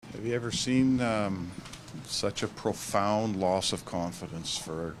Have you ever seen such a profound loss of confidence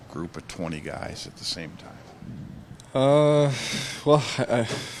for a group of 20 guys at the same time? Well,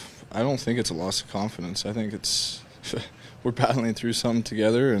 I don't think it's a loss of confidence. I think it's we're battling through something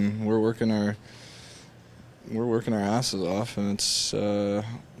together, and we're working our asses off, and it's we're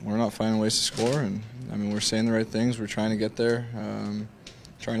not finding ways to score. And I mean, we're saying the right things. We're trying to get there,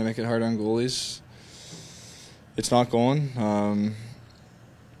 trying to make it hard on goalies. It's not going.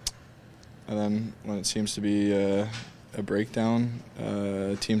 And then when it seems to be a breakdown,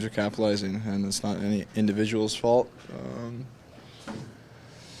 teams are capitalizing, and it's not any individual's fault.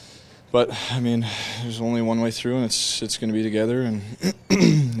 But I mean, there's only one way through, and it's going to be together. And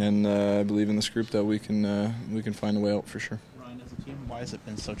and I believe in this group that we can find a way out for sure. Ryan, as a team, why has it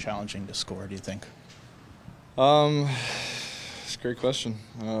been so challenging to score, do you think? It's a great question.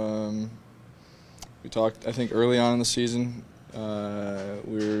 We talked, I think, early on in the season.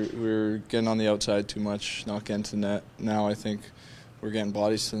 We were getting on the outside too much, not getting to the net. Now I think we're getting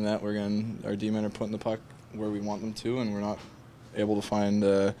bodies to the net. Our D-men are putting the puck where we want them to, and we're not able to find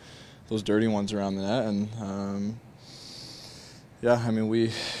those dirty ones around the net. And yeah, I mean,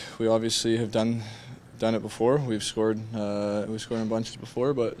 we obviously have done it before. We've scored in bunches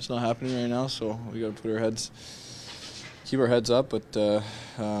before, but it's not happening right now. So we got to keep our heads up. But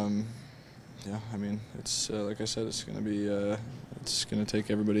yeah, I mean, it's like I said, it's going to take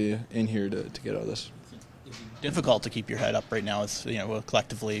everybody in here to get out of this. It's difficult to keep your head up right now, as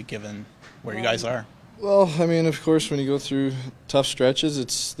collectively, given where you guys are. Well, I mean, of course, when you go through tough stretches,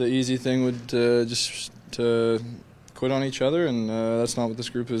 it's the easy thing would just to quit on each other, and that's not what this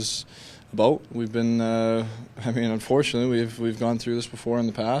group is about. We've been, I mean, unfortunately, we've gone through this before in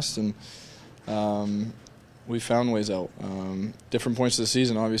the past, and we found ways out. Different points of the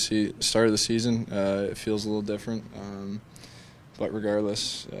season, obviously, start of the season, it feels a little different. But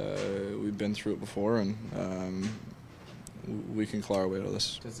regardless, we've been through it before, and we can claw our way out of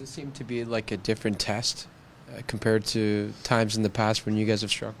this. Does this seem to be like a different test compared to times in the past when you guys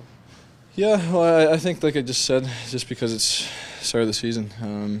have struggled? Yeah, well, I think, like I just said, just because it's start of the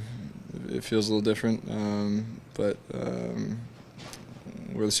season, it feels a little different. But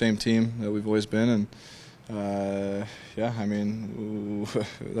we're the same team that we've always been, and yeah, I mean,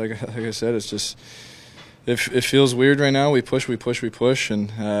 like I said, it's just it feels weird right now. We push,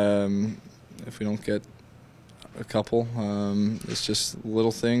 and if we don't get a couple, it's just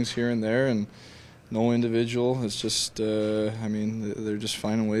little things here and there, and no individual. It's just, I mean, they're just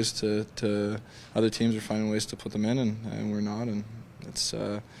finding ways to other teams are finding ways to put them in, and we're not, and it's.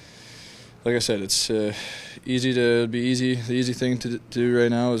 Like I said, it's easy to be easy. The easy thing to do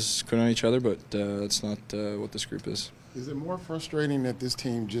right now is quit on each other, but that's not what this group is. Is it more frustrating that this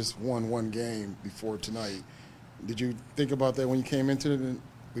team just won one game before tonight? Did you think about that when you came into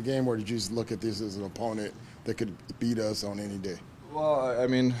the game, or did you just look at this as an opponent that could beat us on any day? Well, I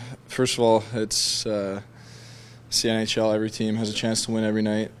mean, first of all, it's the NHL. Every team has a chance to win every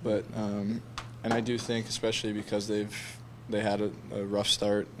night, but and I do think, especially because they had a rough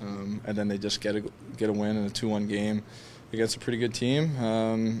start, and then they just get a win in a 2-1 game against a pretty good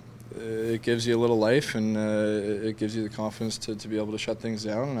team. It gives you a little life, and it gives you the confidence to be able to shut things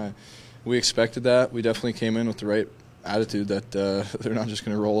down. And we expected that. We definitely came in with the right attitude that they're not just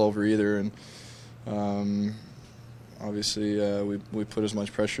going to roll over either. And obviously, we put as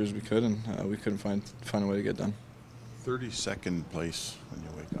much pressure as we could, and we couldn't find a way to get done. 32nd place when you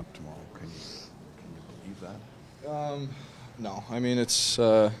wake up tomorrow. Can you believe that? No, I mean, it's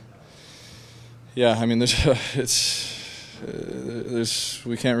yeah, I mean, there's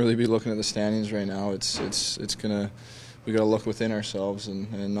we can't really be looking at the standings right now. We got to look within ourselves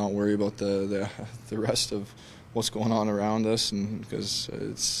and not worry about the rest of what's going on around us, and because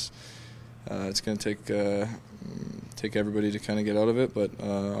it's going to take everybody to kind of get out of it. But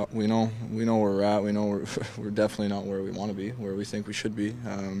we know where we're at. We know we're definitely not where we want to be, where we think we should be.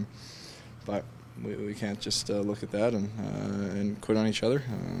 But we can't just look at that and quit on each other.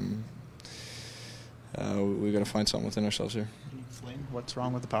 We got to find something within ourselves here. Can you explain what's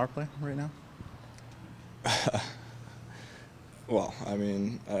wrong with the power play right now? Well, I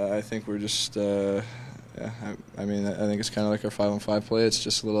mean, I think we're just. Yeah, I mean, I think it's kind of like our 5-on-5 play. It's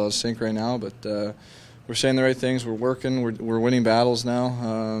just a little out of sync right now, but we're saying the right things. We're working. We're winning battles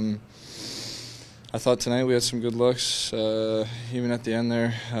now. I thought tonight we had some good looks. Even at the end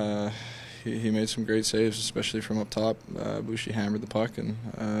there, he made some great saves, especially from up top. Boucher hammered the puck, and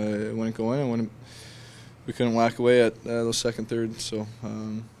it wouldn't go in. We couldn't whack away at those second, third. So,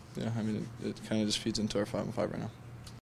 yeah, I mean, it kind of just feeds into our 5-on-5 right now.